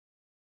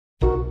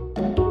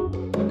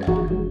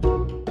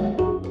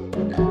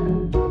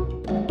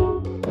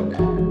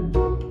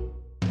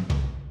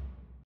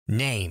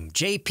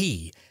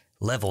J.P.,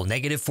 level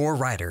 -4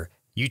 writer,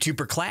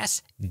 YouTuber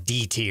class,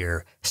 D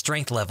tier,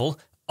 strength level,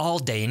 all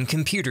day in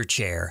computer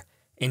chair,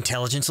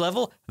 intelligence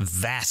level,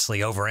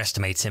 vastly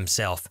overestimates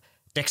himself,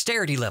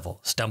 dexterity level,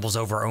 stumbles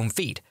over own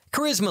feet,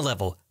 charisma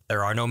level,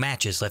 there are no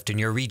matches left in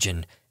your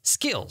region,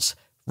 skills,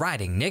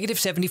 riding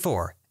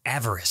 -74,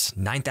 avarice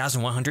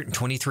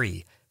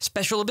 9,123,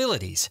 special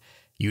abilities,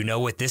 you know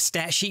what this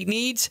stat sheet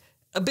needs?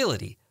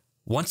 Ability,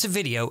 once a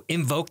video,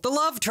 invoke the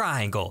love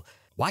triangle.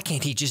 Why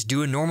can't he just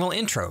do a normal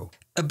intro?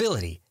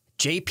 Ability,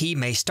 JP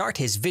may start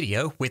his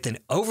video with an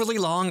overly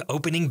long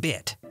opening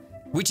bit,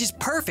 which is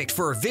perfect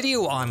for a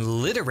video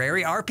on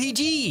literary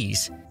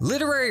RPGs.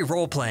 Literary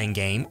role-playing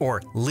game,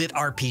 or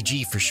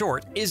LitRPG for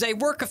short, is a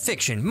work of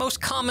fiction, most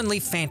commonly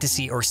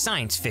fantasy or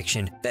science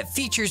fiction, that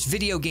features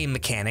video game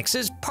mechanics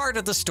as part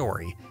of the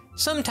story.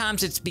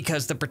 Sometimes it's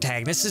because the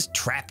protagonist is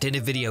trapped in a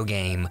video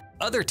game.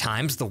 Other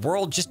times the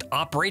world just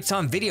operates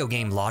on video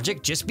game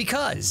logic just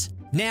because.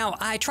 Now,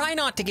 I try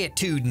not to get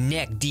too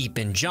neck-deep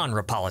in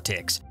genre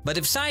politics, but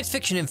if science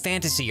fiction and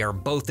fantasy are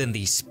both in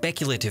the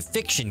speculative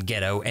fiction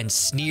ghetto and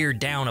sneered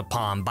down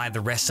upon by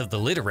the rest of the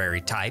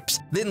literary types,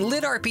 then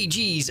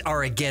LitRPGs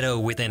are a ghetto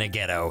within a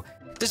ghetto.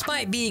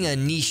 Despite being a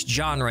niche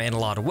genre in a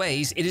lot of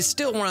ways, it is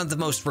still one of the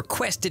most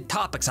requested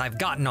topics I've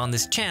gotten on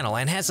this channel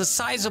and has a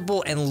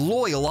sizable and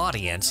loyal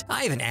audience.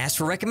 I even asked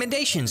for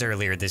recommendations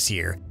earlier this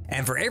year.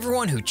 And for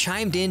everyone who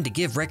chimed in to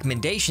give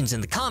recommendations in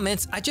the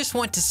comments, I just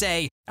want to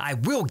say, I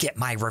will get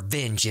my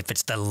revenge if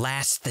it's the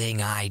last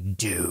thing I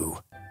do.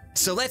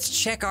 So let's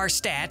check our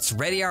stats,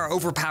 ready our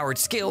overpowered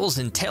skills,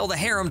 and tell the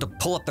harem to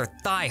pull up their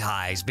thigh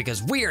highs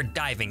because we are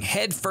diving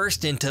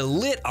headfirst into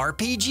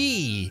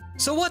LitRPG.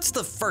 So what's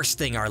the first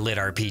thing our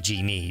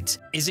LitRPG needs?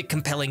 Is it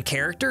compelling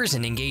characters,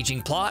 an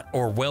engaging plot,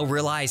 or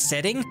well-realized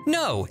setting?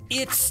 No,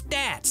 it's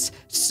stats.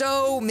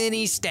 So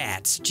many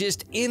stats,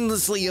 just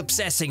endlessly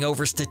obsessing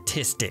over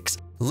statistics.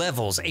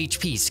 Levels,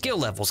 HP, skill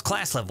levels,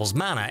 class levels,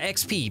 mana,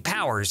 XP,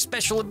 powers,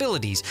 special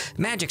abilities,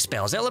 magic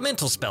spells,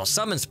 elemental spells,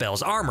 summon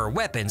spells, armor,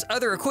 weapons,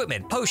 other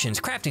equipment, potions,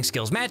 crafting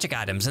skills, magic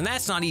items, and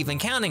that's not even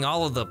counting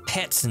all of the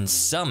pets and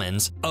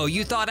summons. Oh,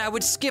 you thought I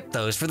would skip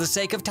those for the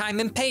sake of time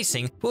and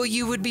pacing? Well,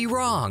 you would be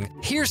wrong.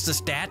 Here's the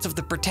stats of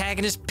the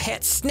protagonist's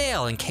pet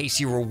snail in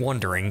case you were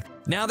wondering.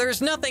 Now,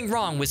 there's nothing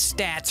wrong with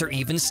stats or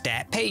even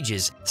stat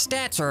pages.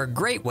 Stats are a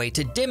great way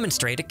to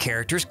demonstrate a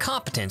character's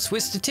competence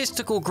with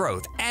statistical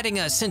growth, adding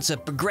a sense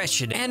of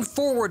progression and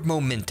forward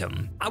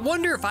momentum. I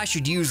wonder if I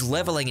should use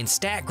leveling and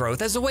stat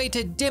growth as a way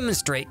to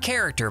demonstrate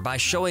character by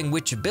showing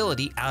which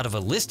ability out of a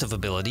list of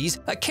abilities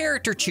a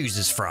character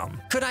chooses from.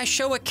 Could I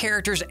show a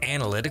character's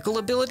analytical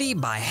ability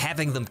by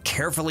having them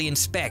carefully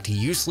inspect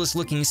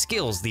useless-looking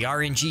skills the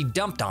RNG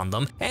dumped on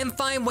them and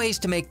find ways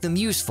to make them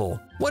useful?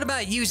 What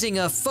about using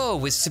a foe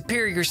with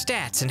superior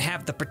stats and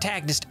have the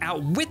protagonist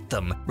outwit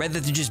them rather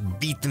than just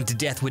beat them to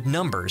death with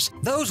numbers?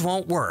 Those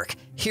won't work.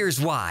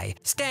 Here's why.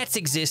 Stats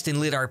exist in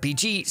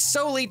LitRPG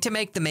solely to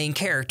make the main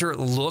character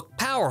look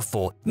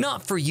powerful,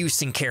 not for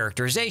use in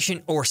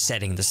characterization or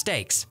setting the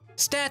stakes.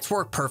 Stats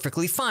work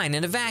perfectly fine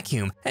in a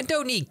vacuum and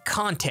don't need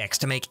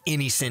context to make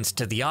any sense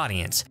to the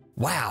audience.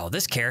 Wow,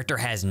 this character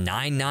has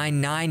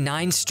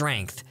 9999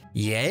 strength.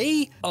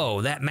 Yay?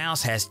 Oh, that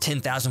mouse has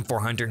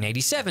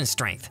 10,487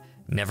 strength.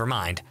 Never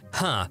mind.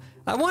 Huh.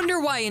 I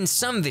wonder why in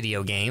some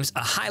video games,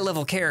 a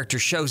high-level character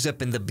shows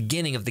up in the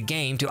beginning of the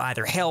game to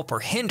either help or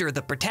hinder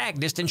the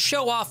protagonist and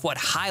show off what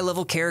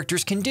high-level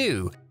characters can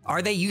do.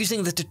 Are they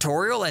using the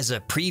tutorial as a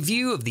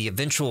preview of the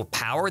eventual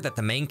power that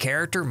the main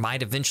character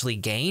might eventually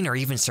gain or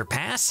even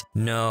surpass?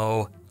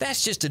 No,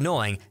 that's just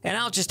annoying, and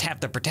I'll just have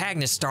the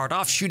protagonist start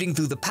off shooting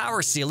through the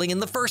power ceiling in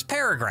the first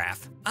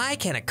paragraph. I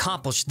can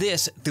accomplish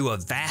this through a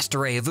vast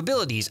array of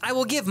abilities I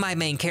will give my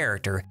main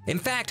character. In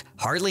fact,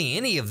 hardly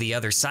any of the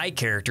other side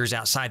characters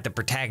outside the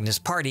protagonist's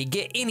party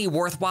get any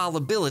worthwhile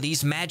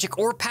abilities, magic,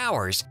 or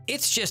powers.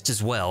 It's just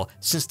as well,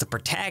 since the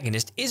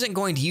protagonist isn't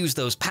going to use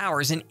those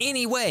powers in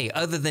any way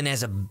other than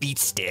as a beat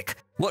stick.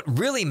 What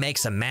really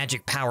makes a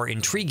magic power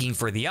intriguing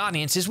for the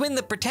audience is when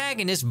the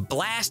protagonist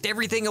blasts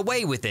everything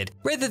away with it,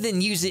 rather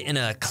than use it in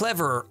a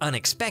clever or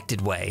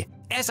unexpected way.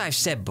 As I've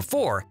said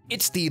before,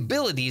 it's the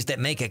abilities that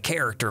make a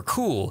character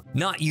cool,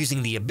 not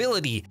using the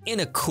ability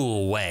in a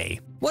cool way.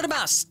 What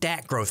about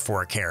stat growth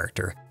for a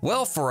character?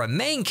 Well, for a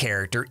main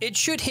character, it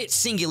should hit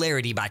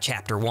singularity by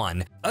chapter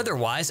 1.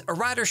 Otherwise, a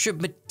writer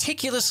should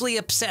meticulously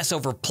obsess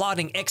over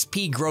plotting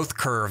XP growth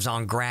curves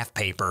on graph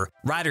paper.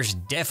 Writers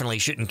definitely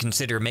shouldn't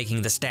consider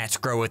making the stats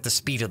grow at the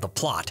speed of the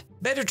plot.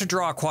 Better to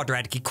draw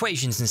quadratic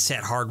equations and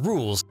set hard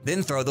rules,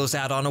 then throw those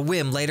out on a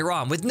whim later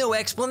on with no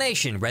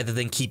explanation rather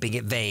than keeping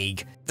it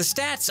vague. The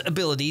stats,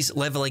 abilities,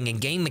 leveling, and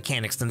game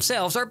mechanics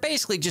themselves are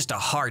basically just a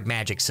hard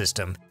magic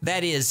system.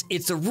 That is,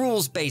 it's a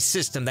rules-based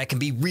system that can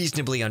be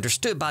reasonably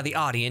understood by the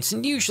audience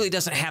and usually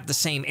doesn't have the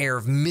same air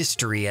of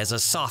mystery as a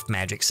soft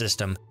magic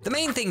system. The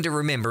main thing to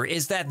remember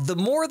is that the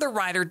more the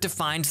writer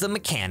defines the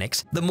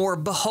mechanics, the more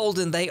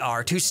beholden they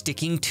are to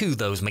sticking to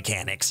those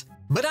mechanics.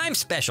 But I'm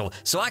special,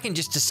 so I can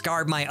just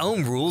discard my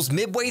own rules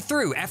midway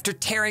through after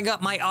tearing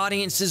up my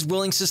audience's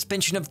willing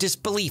suspension of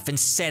disbelief and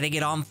setting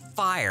it on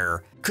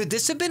fire. Could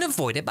this have been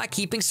avoided by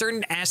keeping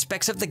certain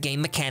aspects of the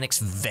game mechanics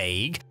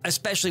vague,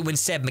 especially when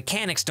said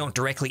mechanics don't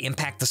directly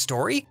impact the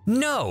story?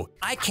 No,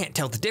 I can't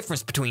tell the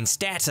difference between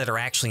stats that are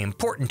actually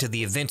important to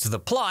the events of the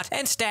plot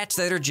and stats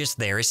that are just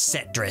there as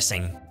set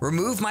dressing.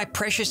 Remove my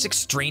precious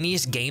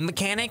extraneous game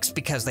mechanics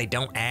because they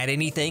don't add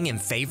anything in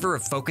favor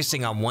of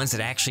focusing on ones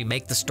that actually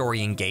make the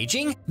story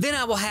engaging? Then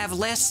I will have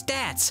less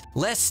stats,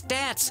 less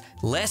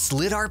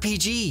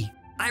LitRPG.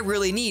 I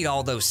really need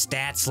all those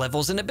stats,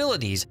 levels, and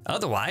abilities.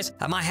 Otherwise,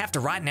 I might have to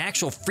write an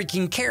actual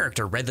freaking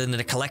character rather than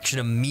a collection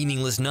of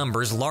meaningless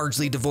numbers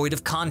largely devoid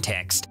of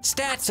context.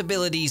 Stats,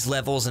 abilities,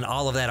 levels, and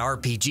all of that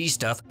RPG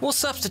stuff will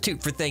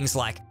substitute for things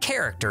like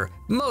character,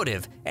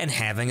 motive, and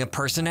having a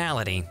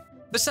personality.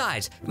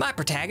 Besides, my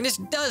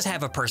protagonist does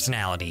have a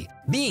personality.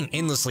 Being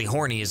endlessly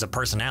horny is a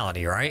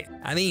personality, right?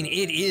 I mean,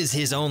 it is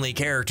his only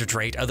character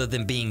trait other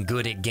than being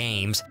good at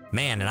games.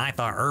 Man, and I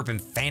thought urban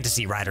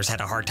fantasy writers had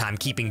a hard time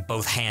keeping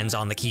both hands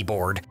on the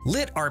keyboard.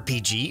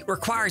 LitRPG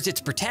requires its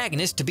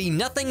protagonist to be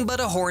nothing but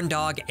a horn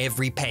dog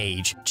every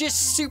page.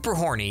 Just super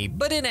horny,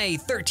 but in a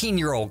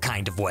 13-year-old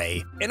kind of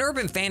way. In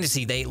urban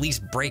fantasy, they at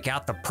least break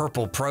out the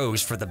purple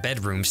prose for the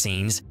bedroom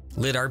scenes.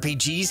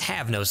 LitRPGs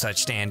have no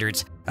such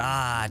standards.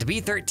 To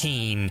be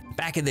 13,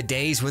 back in the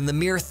days when the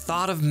mere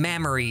thought of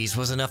memories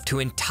was enough to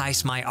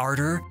entice my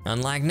ardor,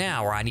 unlike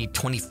now where I need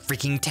 20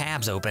 freaking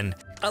tabs open.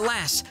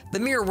 Alas, the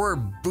mere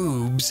word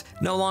boobs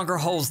no longer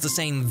holds the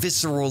same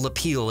visceral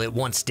appeal it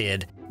once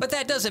did. But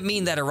that doesn't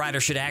mean that a writer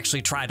should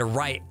actually try to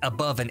write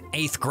above an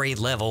 8th grade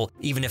level,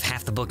 even if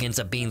half the book ends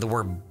up being the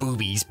word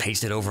boobies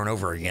pasted over and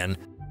over again.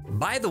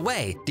 By the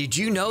way, did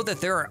you know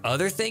that there are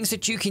other things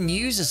that you can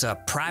use as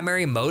a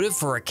primary motive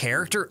for a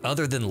character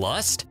other than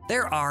lust?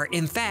 There are,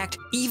 in fact,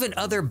 even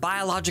other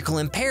biological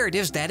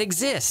imperatives that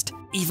exist.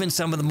 Even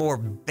some of the more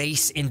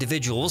base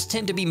individuals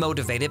tend to be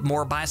motivated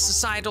more by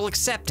societal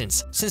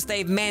acceptance, since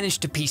they've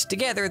managed to piece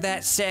together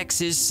that sex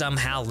is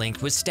somehow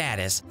linked with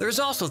status. There's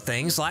also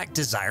things like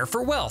desire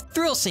for wealth,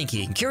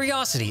 thrill-seeking,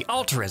 curiosity,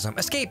 altruism,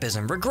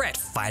 escapism, regret,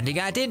 finding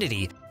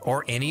identity,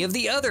 or any of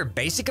the other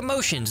basic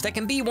emotions that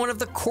can be one of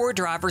the core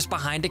drivers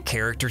behind a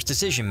character's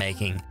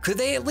decision-making. Could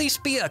they at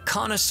least be a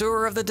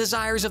connoisseur of the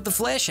desires of the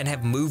flesh and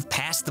have moved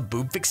past the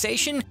boob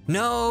fixation?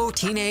 No,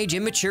 teenage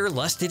immature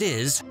lust it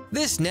is.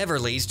 This never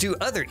leads to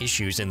other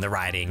issues in the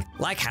writing,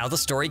 like how the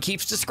story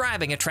keeps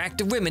describing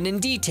attractive women in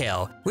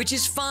detail, which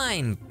is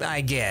fine,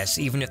 I guess,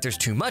 even if there's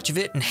too much of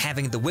it and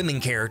having the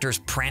women characters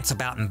prance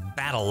about in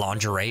battle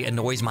lingerie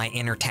annoys my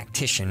inner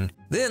tactician.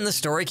 Then the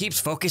story keeps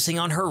focusing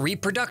on her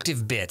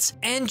reproductive bits,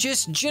 and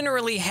just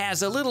generally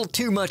has a little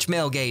too much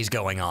male gaze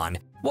going on.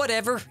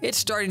 Whatever, it's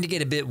starting to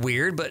get a bit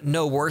weird, but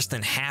no worse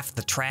than half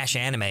the trash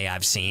anime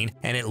I've seen,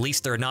 and at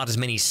least there are not as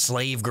many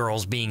slave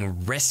girls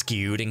being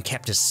rescued and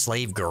kept as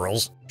slave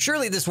girls.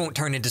 Surely this won't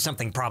turn into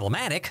something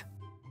problematic.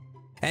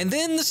 And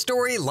then the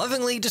story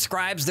lovingly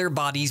describes their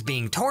bodies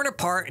being torn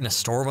apart in a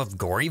storm of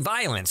gory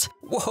violence.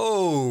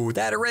 Whoa,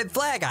 that a red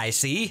flag I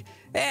see.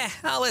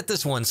 I'll let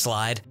this one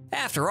slide.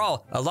 After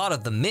all, a lot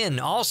of the men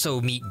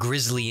also meet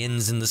grisly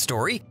ends in the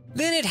story.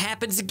 Then it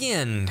happens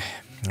again,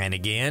 and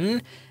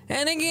again,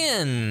 and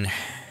again.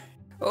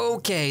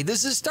 Okay,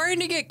 this is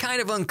starting to get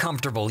kind of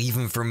uncomfortable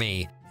even for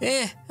me.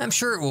 I'm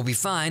sure it will be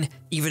fine,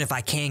 even if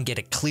I can get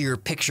a clear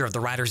picture of the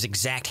writer's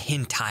exact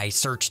hentai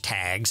search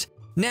tags.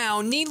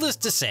 Now, needless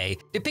to say,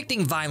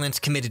 depicting violence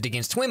committed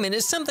against women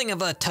is something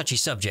of a touchy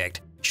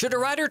subject. Should a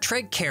writer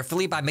tread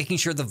carefully by making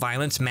sure the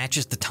violence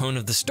matches the tone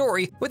of the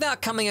story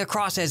without coming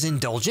across as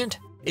indulgent?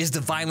 Is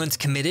the violence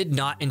committed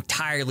not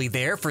entirely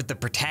there for the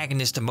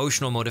protagonist's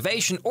emotional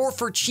motivation or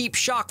for cheap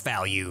shock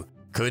value?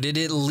 Could it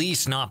at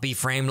least not be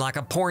framed like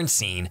a porn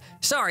scene?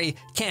 Sorry,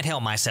 can't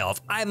help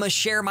myself. I must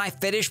share my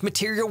fetish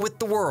material with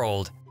the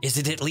world. Is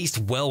it at least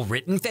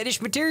well-written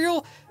fetish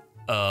material?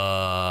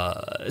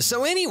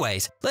 So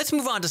anyways, let's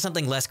move on to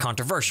something less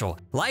controversial,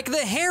 like the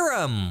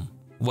harem.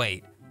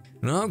 Wait,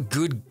 oh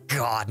good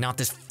God, not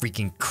this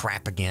freaking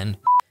crap again.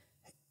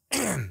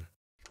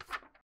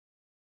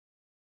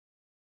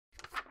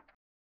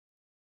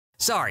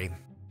 Sorry,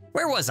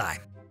 where was I?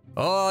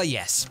 Oh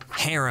yes,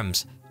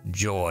 harems,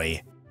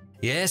 joy.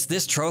 Yes,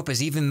 this trope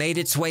has even made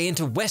its way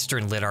into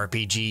Western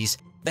LitRPGs.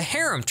 The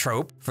harem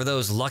trope, for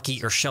those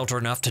lucky or sheltered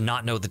enough to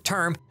not know the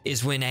term,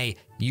 is when a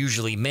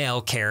usually male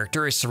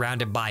character is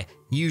surrounded by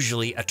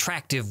usually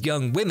attractive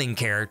young women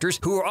characters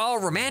who are all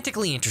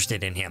romantically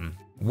interested in him.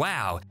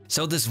 Wow,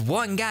 so this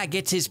one guy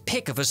gets his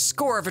pick of a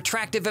score of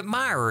attractive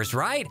admirers,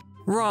 right?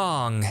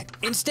 Wrong.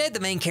 Instead,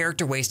 the main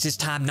character wastes his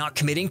time not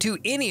committing to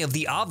any of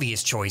the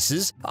obvious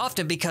choices,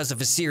 often because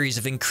of a series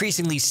of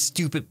increasingly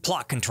stupid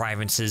plot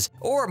contrivances,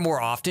 or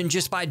more often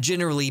just by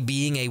generally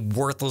being a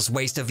worthless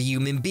waste of a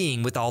human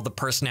being with all the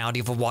personality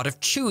of a wad of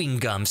chewing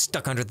gum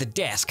stuck under the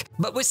desk,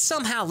 but with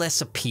somehow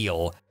less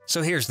appeal.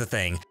 So here's the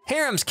thing,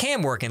 Harems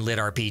can work in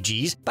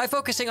LitRPGs by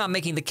focusing on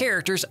making the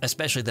characters,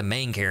 especially the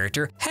main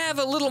character, have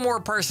a little more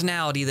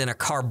personality than a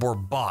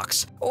cardboard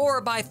box, or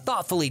by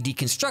thoughtfully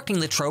deconstructing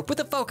the trope with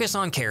a focus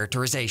on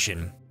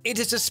characterization. It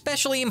is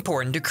especially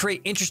important to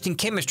create interesting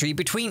chemistry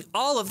between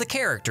all of the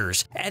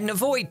characters, and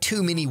avoid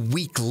too many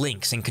weak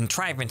links and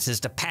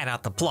contrivances to pad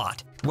out the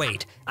plot.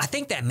 Wait, I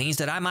think that means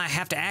that I might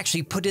have to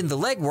actually put in the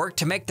legwork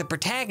to make the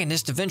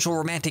protagonist's eventual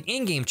romantic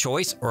in-game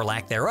choice, or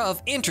lack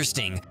thereof,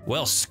 interesting.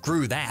 Well,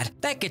 screw that.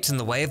 That gets in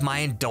the way of my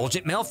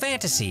indulgent male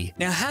fantasy.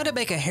 Now, how to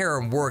make a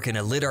harem work in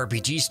a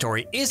LitRPG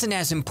story isn't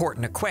as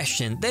important a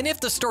question than if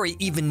the story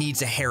even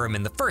needs a harem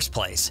in the first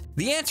place.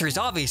 The answer is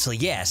obviously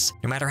yes,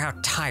 no matter how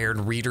tired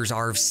readers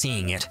are of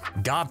seeing it.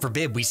 God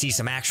forbid we see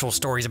some actual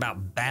stories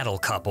about battle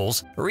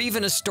couples, or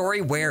even a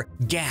story where,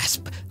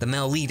 gasp, the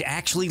male lead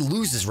actually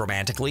loses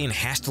romantically and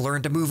has to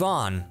learn to move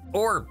on.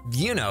 Or,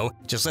 you know,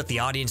 just let the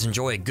audience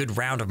enjoy a good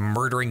round of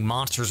murdering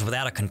monsters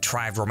without a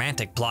contrived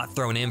romantic plot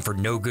thrown in for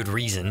no good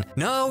reason.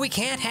 No, we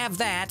can't have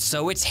that,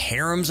 so it's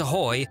harems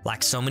ahoy,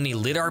 like so many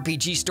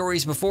LitRPG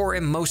stories before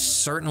and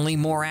most certainly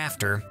more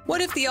after.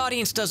 What if the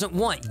audience doesn't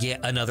want yet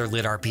another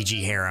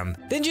LitRPG harem?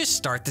 Then just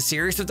start the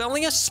series with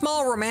only a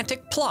small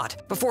romantic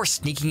plot, before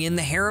sneaking in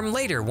the harem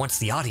later once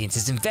the audience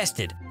is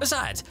invested.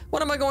 Besides,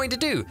 what am I going to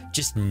do?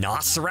 Just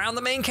not surround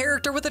the main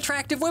character with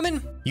attractive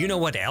women? You know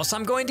what else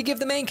I'm going to give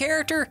the main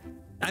character?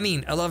 I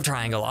mean, a love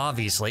triangle,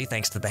 obviously,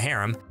 thanks to the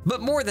harem.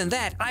 But more than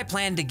that, I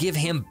plan to give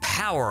him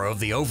power of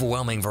the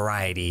overwhelming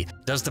variety.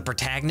 Does the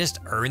protagonist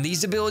earn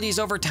these abilities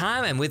over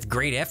time and with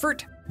great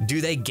effort? Do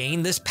they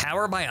gain this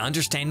power by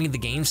understanding the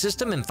game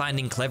system and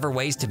finding clever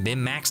ways to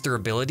min-max their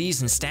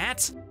abilities and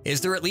stats?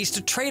 Is there at least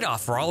a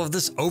trade-off for all of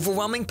this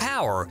overwhelming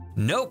power?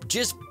 Nope,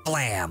 just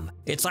blam.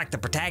 It's like the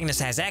protagonist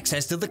has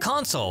access to the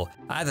console.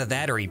 Either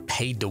that or he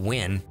paid to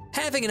win.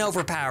 Having an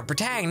overpowered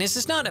protagonist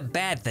is not a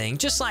bad thing,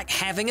 just like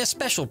having a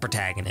special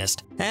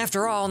protagonist.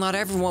 After all, not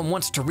everyone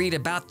wants to read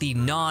about the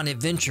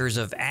non-adventures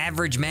of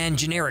Average Man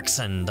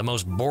Genericson, the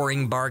most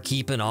boring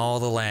barkeep in all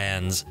the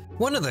lands.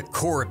 One of the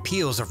core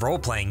appeals of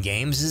role-playing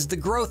games is the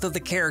growth of the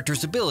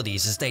character's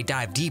abilities as they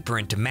dive deeper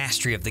into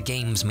mastery of the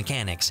game's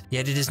mechanics.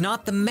 Yet it is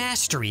not the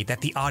mastery that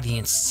the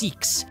audience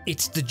seeks,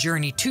 it's the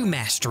journey to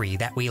mastery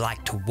that we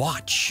like to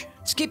watch.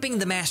 Skipping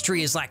the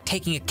mastery is like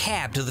taking a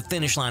cab to the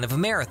finish line of a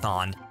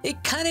marathon.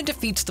 It kinda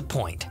defeats the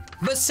point.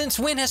 But since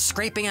when has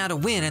scraping out a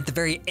win at the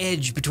very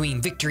edge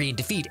between victory and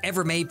defeat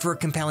ever made for a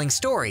compelling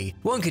story?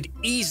 One could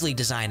easily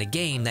design a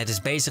game that is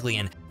basically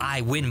an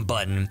I win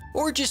button,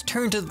 or just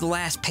turn to the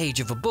last page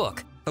of a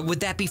book. But would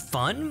that be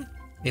fun?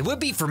 It would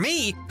be for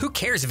me. Who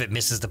cares if it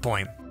misses the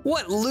point?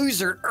 What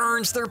loser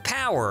earns their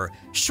power?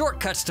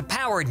 Shortcuts to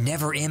power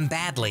never end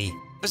badly.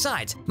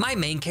 Besides, my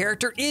main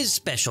character is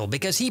special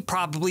because he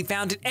probably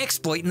found an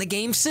exploit in the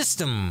game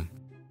system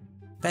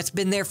that's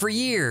been there for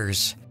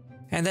years,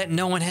 and that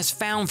no one has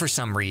found for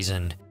some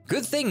reason.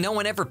 Good thing no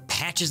one ever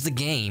patches the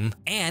game,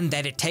 and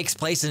that it takes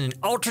place in an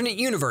alternate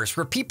universe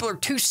where people are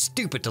too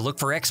stupid to look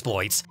for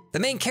exploits. The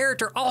main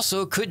character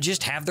also could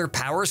just have their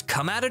powers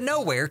come out of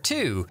nowhere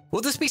too.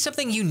 Will this be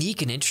something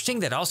unique and interesting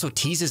that also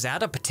teases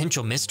out a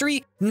potential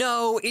mystery?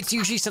 No, it's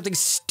usually something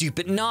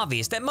stupid and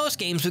obvious that most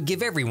games would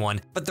give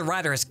everyone, but the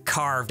writer has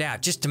carved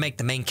out just to make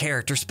the main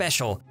character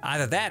special.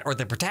 Either that or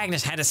the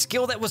protagonist had a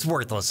skill that was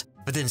worthless.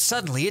 But then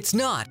suddenly it's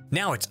not.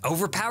 Now it's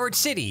overpowered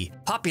city.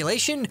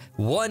 Population,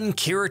 1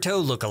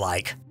 Kirito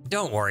lookalike.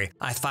 Don't worry,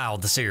 I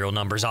filed the serial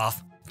numbers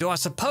off. Though I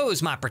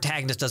suppose my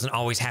protagonist doesn't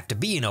always have to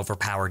be an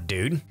overpowered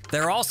dude.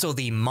 There are also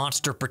the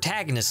monster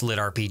protagonist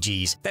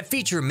LitRPGs that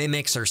feature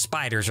mimics or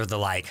spiders or the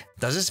like.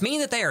 Does this mean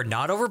that they are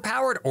not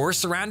overpowered or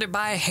surrounded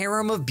by a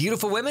harem of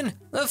beautiful women?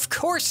 Of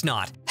course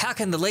not. How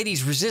can the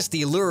ladies resist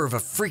the allure of a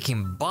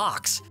freaking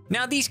box?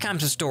 Now, these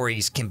kinds of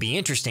stories can be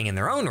interesting in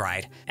their own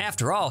right.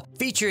 After all,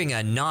 featuring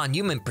a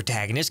non-human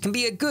protagonist can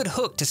be a good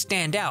hook to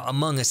stand out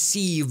among a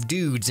sea of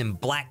dudes in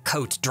black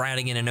coats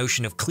drowning in an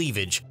ocean of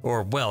cleavage.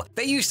 Or, well,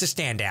 they used to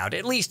stand out,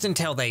 at least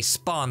until they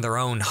spawned their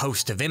own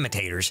host of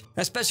imitators,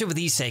 especially with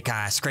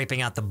isekai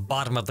scraping out the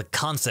bottom of the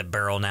concept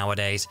barrel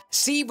nowadays.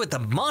 See, with the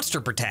monster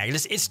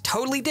protagonist, it's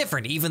totally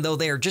different, even though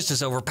they are just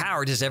as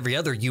overpowered as every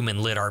other human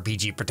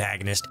LitRPG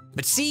protagonist.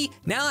 But see,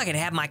 now I can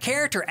have my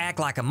character act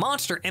like a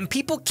monster and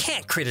people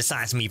can't criticize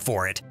me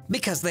for it,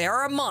 because they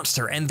are a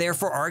monster and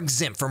therefore are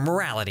exempt from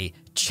morality.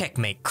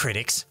 Checkmate,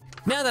 critics.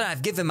 Now that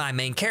I've given my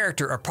main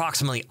character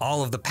approximately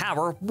all of the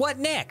power, what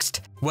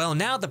next? Well,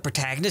 now the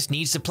protagonist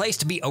needs a place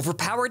to be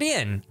overpowered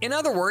in. In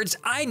other words,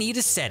 I need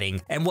a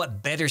setting, and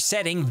what better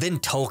setting than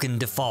Tolkien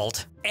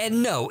default?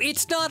 And no,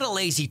 it's not a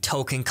lazy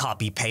Tolkien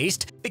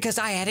copy-paste, because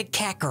I added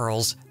cat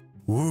girls.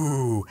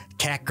 Ooh,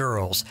 cat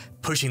girls,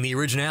 pushing the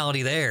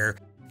originality there.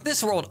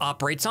 This world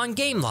operates on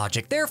game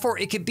logic, therefore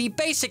it could be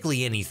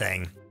basically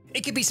anything.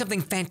 It could be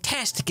something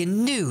fantastic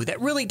and new that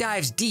really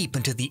dives deep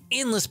into the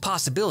endless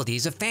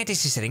possibilities a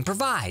fantasy setting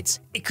provides.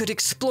 It could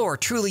explore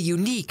truly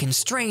unique and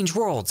strange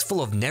worlds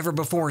full of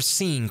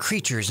never-before-seen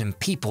creatures and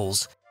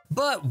peoples.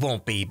 But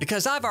won't be,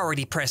 because I've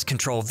already pressed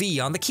Ctrl-V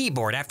on the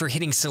keyboard after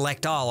hitting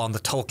Select All on the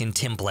Tolkien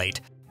template.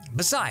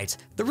 Besides,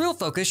 the real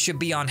focus should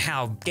be on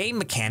how game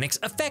mechanics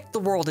affect the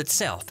world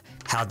itself.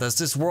 How does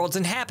this world's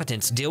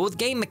inhabitants deal with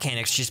game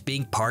mechanics just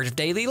being part of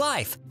daily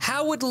life?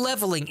 How would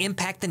leveling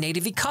impact the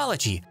native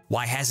ecology?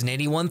 Why hasn't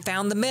anyone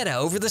found the meta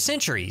over the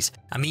centuries?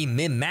 I mean,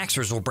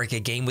 min-maxers will break a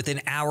game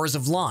within hours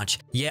of launch,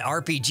 yet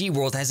RPG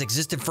World has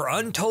existed for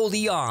untold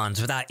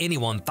eons without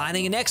anyone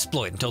finding an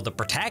exploit until the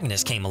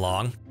protagonist came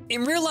along.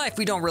 In real life,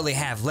 we don't really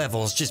have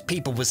levels, just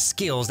people with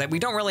skills that we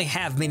don't really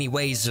have many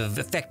ways of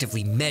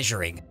effectively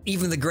measuring.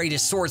 Even the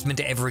greatest swordsman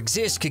to ever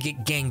exist could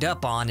get ganged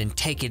up on and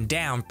taken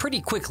down pretty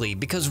quickly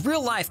because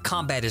real-life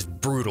combat is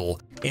brutal.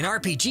 In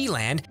RPG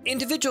land,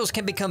 individuals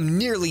can become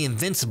nearly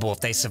invincible if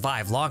they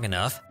survive long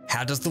enough.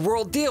 How does the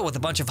world deal with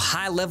a bunch of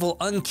high-level,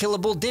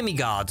 unkillable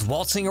demigods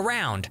waltzing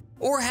around?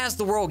 Or has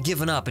the world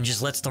given up and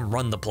just lets them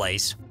run the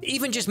place?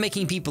 Even just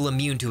making people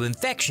immune to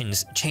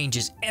infections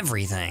changes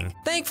everything.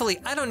 Thankfully,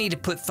 I don't need to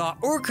put thought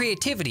or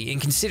creativity in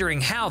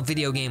considering how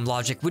video game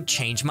logic would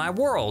change my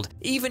world,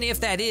 even if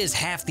that is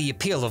half the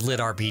appeal of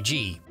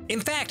LitRPG. In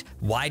fact,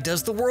 why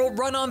does the world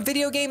run on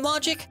video game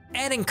logic?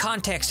 Adding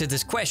context to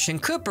this question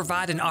could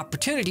provide an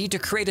opportunity to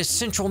create a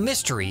central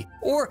mystery,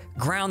 or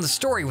ground the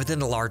story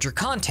within a larger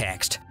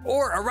context.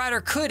 Or a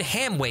writer could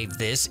ham-wave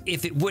this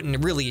if it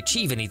wouldn't really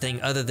achieve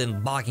anything other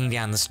than bogging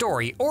down the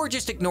story, or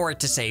just ignore it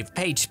to save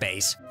page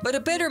space. But a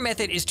better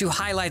method is to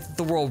highlight that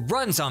the world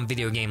runs on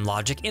video game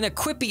logic in a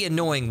quippy,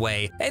 annoying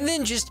way, and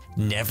then just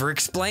never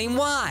explain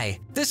why.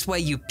 This way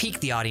you pique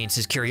the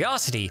audience's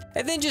curiosity,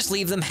 and then just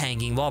leave them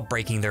hanging while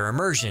breaking their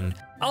immersion,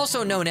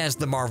 also known as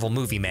the Marvel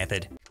movie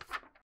method.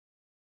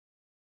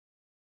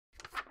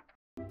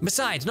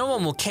 Besides, no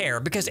one will care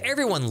because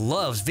everyone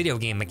loves video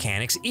game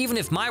mechanics, even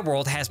if my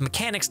world has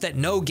mechanics that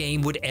no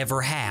game would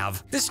ever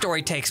have. This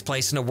story takes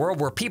place in a world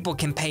where people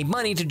can pay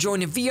money to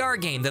join a VR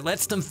game that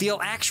lets them feel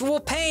actual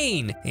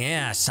pain.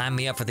 Yeah, sign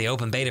me up for the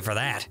open beta for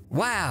that.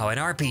 Wow, an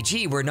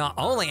RPG where not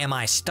only am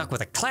I stuck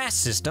with a class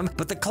system,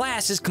 but the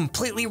class is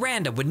completely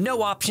random with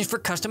no options for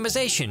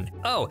customization.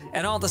 Oh,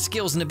 and all the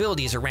skills and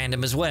abilities are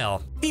random as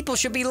well. People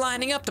should be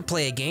lining up to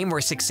play a game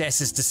where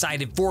success is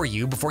decided for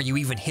you before you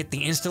even hit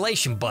the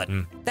installation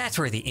button. That's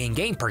where the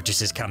in-game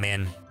purchases come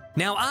in.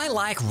 Now, I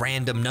like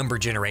random number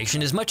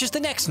generation as much as the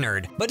next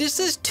nerd, but is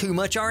this too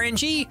much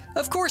RNG?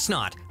 Of course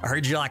not. I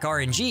heard you like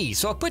RNG,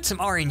 so I'll put some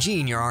RNG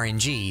in your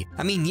RNG.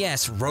 I mean,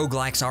 yes,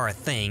 roguelikes are a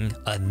thing,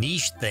 a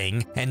niche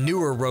thing, and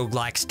newer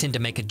roguelikes tend to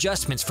make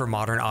adjustments for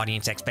modern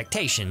audience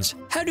expectations.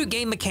 How do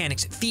game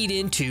mechanics feed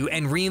into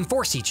and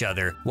reinforce each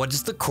other? What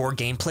is the core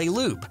gameplay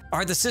loop?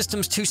 Are the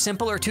systems too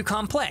simple or too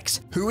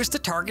complex? Who is the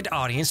target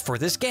audience for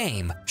this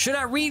game? Should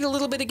I read a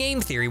little bit of game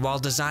theory while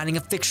designing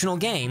a fictional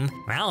game?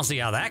 I don't see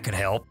how that could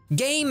help.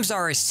 Games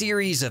are a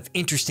series of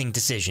interesting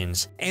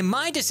decisions, and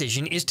my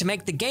decision is to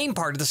make the game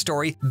part of the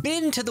story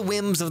bend to the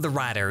whims of the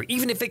writer,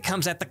 even if it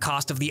comes at the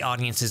cost of the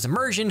audience's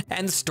immersion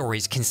and the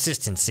story's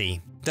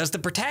consistency. Does the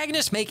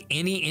protagonist make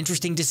any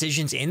interesting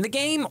decisions in the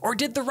game, or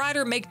did the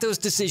writer make those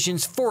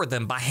decisions for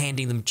them by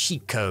handing them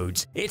cheat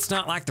codes? It's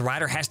not like the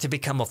writer has to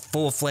become a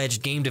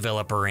full-fledged game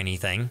developer or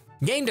anything.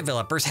 Game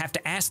developers have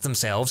to ask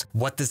themselves,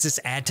 what does this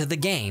add to the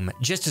game?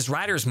 Just as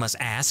writers must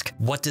ask,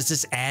 what does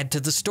this add to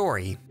the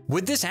story?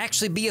 Would this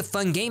actually be a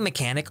fun game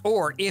mechanic,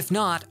 or if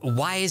not,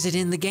 why is it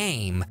in the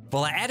game?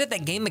 Well, I added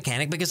that game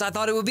mechanic because I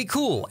thought it would be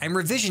cool, and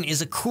revision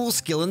is a cool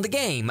skill in the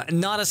game,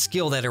 not a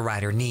skill that a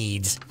writer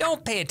needs.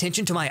 Don't pay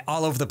attention to my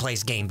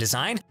all-over-the-place game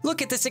design.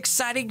 Look at this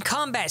exciting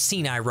combat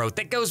scene I wrote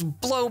that goes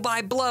blow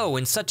by blow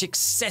in such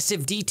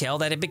excessive detail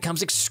that it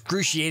becomes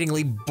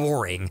excruciatingly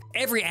boring.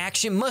 Every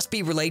action must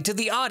be relayed to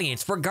the audience,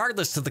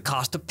 regardless of the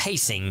cost of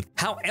pacing.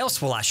 How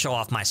else will I show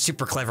off my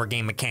super clever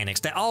game mechanics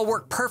that all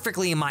work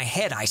perfectly in my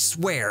head, I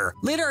swear?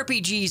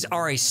 LitRPGs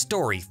are a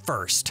story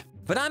first,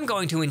 but I'm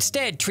going to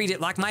instead treat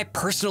it like my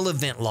personal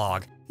event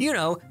log. You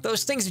know,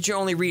 those things that you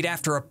only read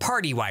after a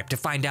party wipe to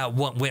find out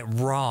what went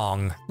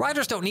wrong.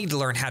 Writers don't need to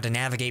learn how to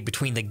navigate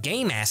between the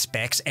game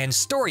aspects and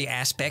story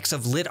aspects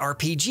of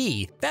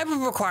LitRPG. That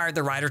would require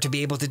the writer to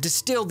be able to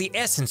distill the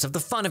essence of the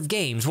fun of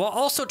games while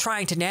also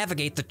trying to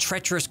navigate the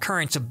treacherous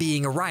currents of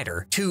being a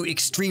writer, two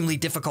extremely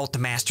difficult to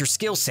master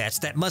skill sets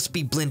that must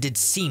be blended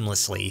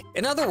seamlessly.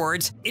 In other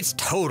words, it's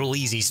total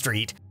easy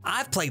street.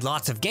 I've played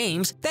lots of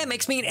games, that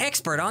makes me an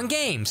expert on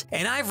games,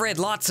 and I've read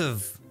lots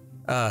of,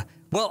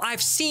 well,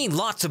 I've seen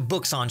lots of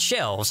books on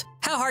shelves.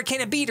 How hard can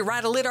it be to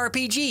write a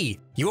LitRPG?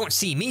 You won't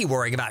see me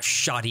worrying about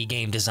shoddy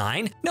game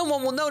design. No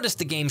one will notice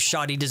the game's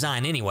shoddy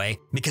design anyway,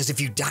 because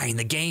if you die in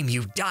the game,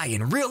 you die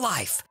in real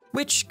life.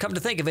 Which, come to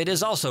think of it,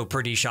 is also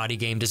pretty shoddy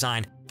game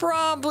design.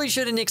 Probably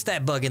should have nixed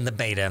that bug in the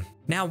beta.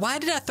 Now, why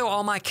did I throw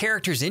all my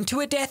characters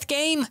into a death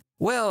game?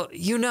 Well,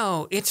 you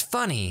know, it's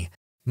funny.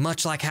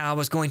 Much like how I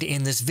was going to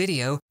end this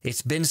video,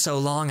 it's been so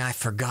long I've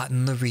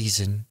forgotten the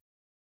reason.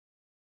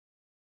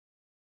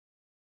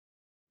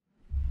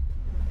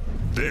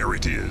 There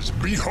it is,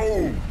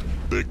 behold,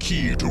 the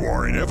key to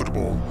our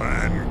inevitable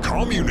and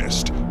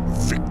communist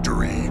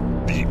victory,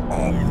 the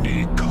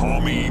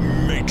Omni-Commie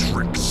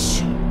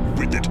Matrix.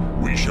 With it,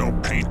 we shall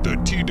paint the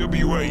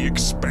TWA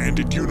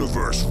expanded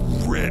universe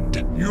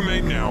red. You may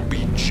now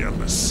be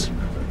jealous.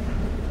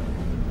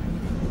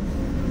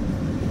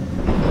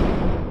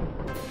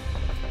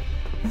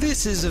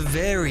 This is a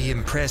very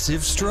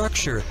impressive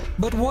structure,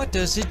 but what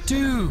does it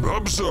do?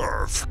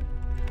 Observe.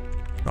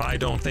 I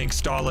don't think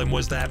Stalin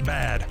was that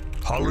bad.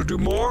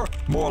 Holodomor?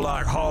 More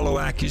like hollow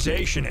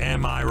accusation,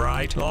 am I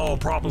right? All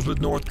problems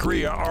with North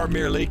Korea are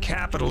merely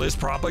capitalist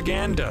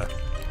propaganda.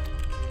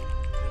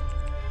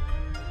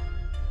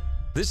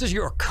 This is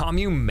your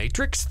commune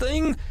matrix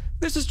thing?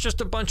 This is just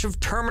a bunch of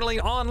terminally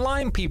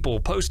online people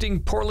posting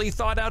poorly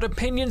thought out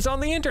opinions on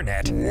the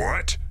internet.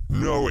 What?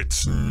 No,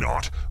 it's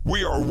not.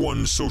 We are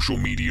one social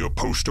media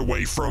post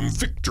away from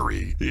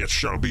victory. It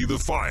shall be the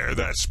fire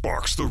that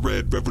sparks the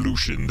red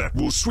revolution that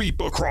will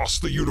sweep across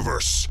the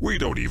universe. We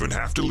don't even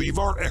have to leave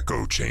our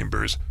echo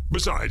chambers.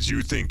 Besides,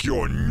 you think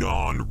your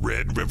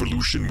non-red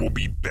revolution will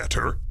be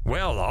better?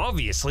 Well,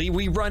 obviously,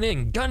 we run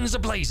in guns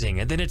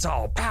a-blazing, and then it's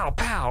all pow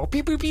pow,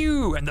 pew pew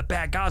pew, and the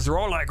bad guys are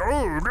all like,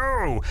 oh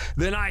no!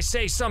 Then I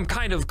say some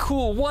kind of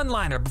cool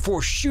one-liner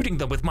before shooting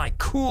them with my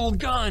cool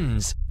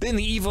guns. Then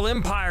the evil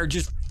empire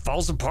just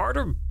falls apart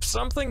or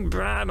something?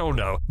 I don't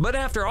know. But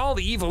after all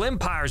the evil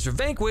empires are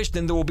vanquished,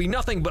 then there will be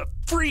nothing but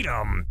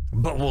freedom.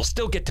 But we'll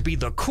still get to be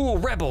the cool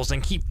rebels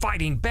and keep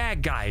fighting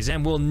bad guys,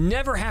 and we'll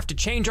never have to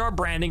change our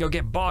branding or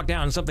get bogged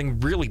down in something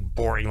really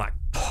boring like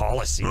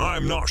policy.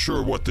 I'm not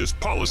sure what this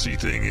policy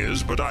thing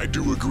is, but I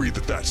do agree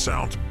that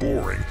sounds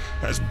boring.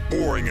 As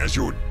boring as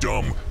your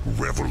dumb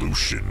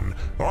revolution.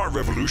 Our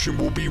revolution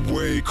will be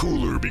way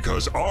cooler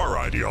because our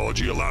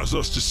ideology allows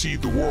us to see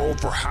the world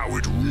for how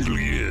it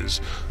really is.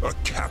 A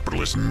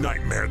capitalist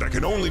nightmare that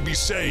can only be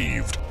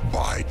saved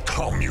by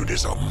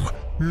communism.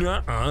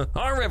 Nuh-uh.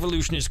 Our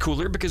revolution is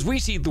cooler because we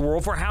see the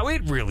world for how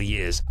it really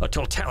is. A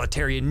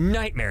totalitarian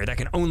nightmare that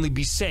can only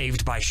be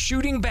saved by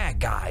shooting bad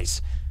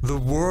guys. The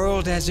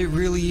world as it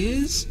really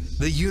is?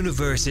 The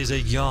universe is a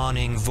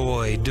yawning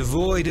void,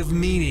 devoid of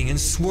meaning and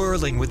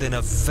swirling within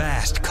a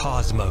vast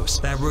cosmos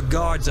that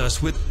regards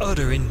us with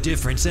utter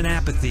indifference and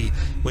apathy.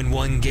 When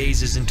one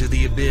gazes into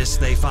the abyss,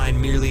 they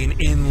find merely an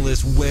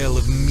endless well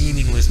of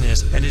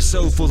meaninglessness, and is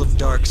so full of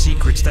dark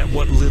secrets that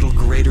what little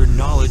greater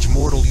knowledge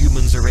mortal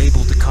humans are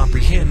able to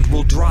comprehend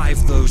will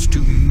drive those to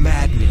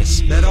madness.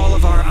 That all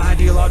of our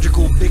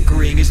ideological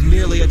bickering is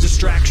merely a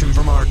distraction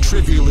from our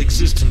trivial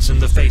existence in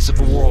the face of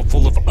a world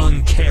full of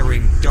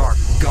uncaring dark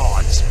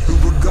gods who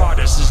regard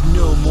us as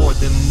no more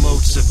than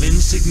motes of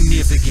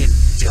insignificant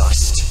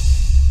dust.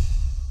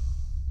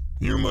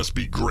 You must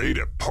be great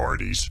at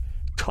parties.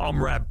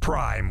 Comrade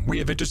Prime, we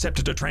have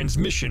intercepted a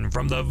transmission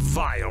from the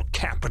vile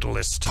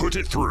capitalist. Put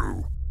it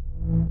through.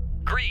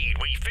 Agreed,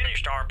 we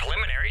finished our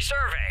preliminary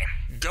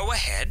survey. Go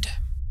ahead.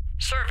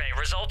 Survey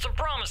results are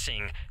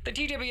promising. The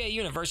TWA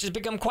universe has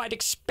become quite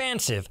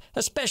expansive,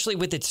 especially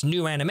with its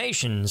new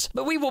animations.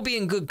 But we will be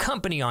in good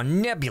company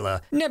on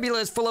Nebula.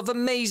 Nebula is full of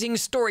amazing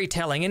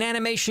storytelling and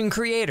animation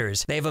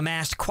creators. They've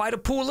amassed quite a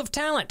pool of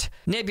talent.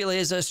 Nebula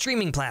is a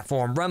streaming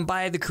platform run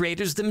by the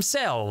creators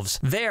themselves.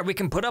 There we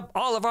can put up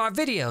all of our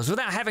videos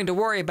without having to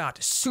worry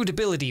about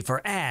suitability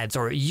for ads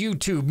or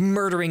YouTube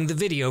murdering the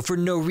video for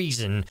no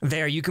reason.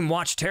 There you can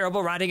watch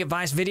terrible writing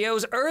advice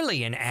videos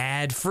early and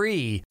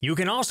ad-free. You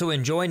can also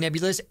enjoy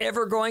Nebula's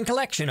ever-growing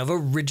collection of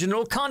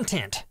original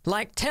content,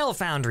 like Tell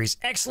Foundry's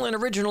excellent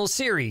original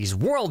series,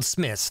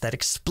 Worldsmiths, that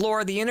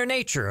explore the inner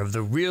nature of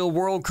the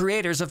real-world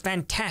creators of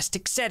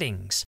fantastic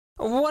settings.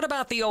 What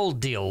about the old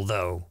deal,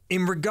 though?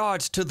 In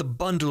regards to the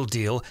bundle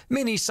deal,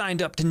 many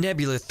signed up to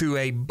Nebula through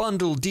a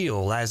bundle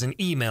deal, as an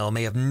email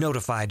may have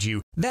notified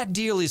you. That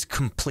deal is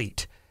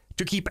complete.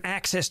 To keep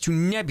access to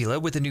Nebula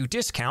with a new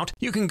discount,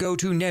 you can go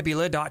to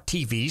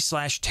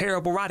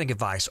nebula.tv/terrible writing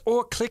advice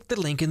or click the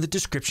link in the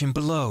description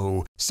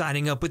below.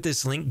 Signing up with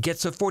this link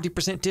gets a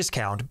 40%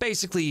 discount,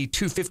 basically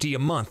 $2.50 a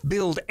month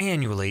billed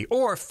annually,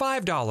 or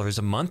 $5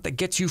 a month that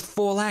gets you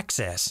full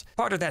access.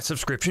 Part of that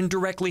subscription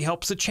directly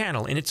helps the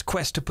channel in its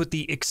quest to put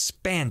the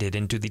expanded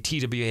into the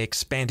TWA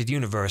expanded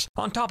universe,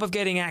 on top of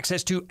getting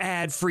access to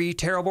ad-free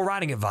terrible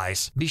writing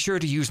advice. Be sure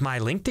to use my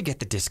link to get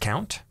the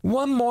discount.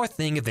 One more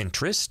thing of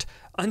interest.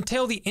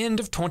 Until the end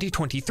of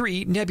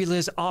 2023, Nebula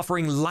is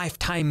offering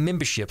lifetime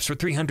memberships for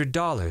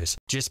 $300.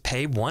 Just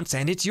pay once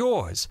and it's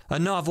yours. A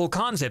novel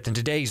concept in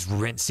today's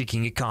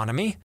rent-seeking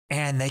economy.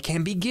 And they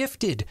can be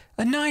gifted.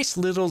 A nice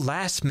little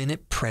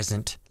last-minute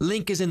present.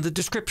 Link is in the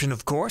description,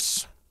 of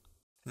course.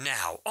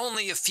 Now,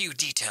 only a few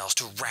details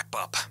to wrap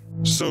up.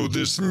 So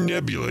this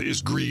Nebula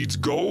is greed's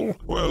goal?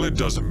 Well, it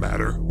doesn't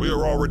matter. We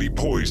are already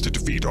poised to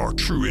defeat our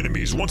true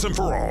enemies once and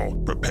for all.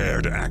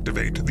 Prepare to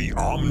activate the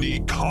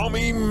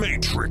Omni-Commie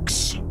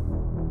Matrix.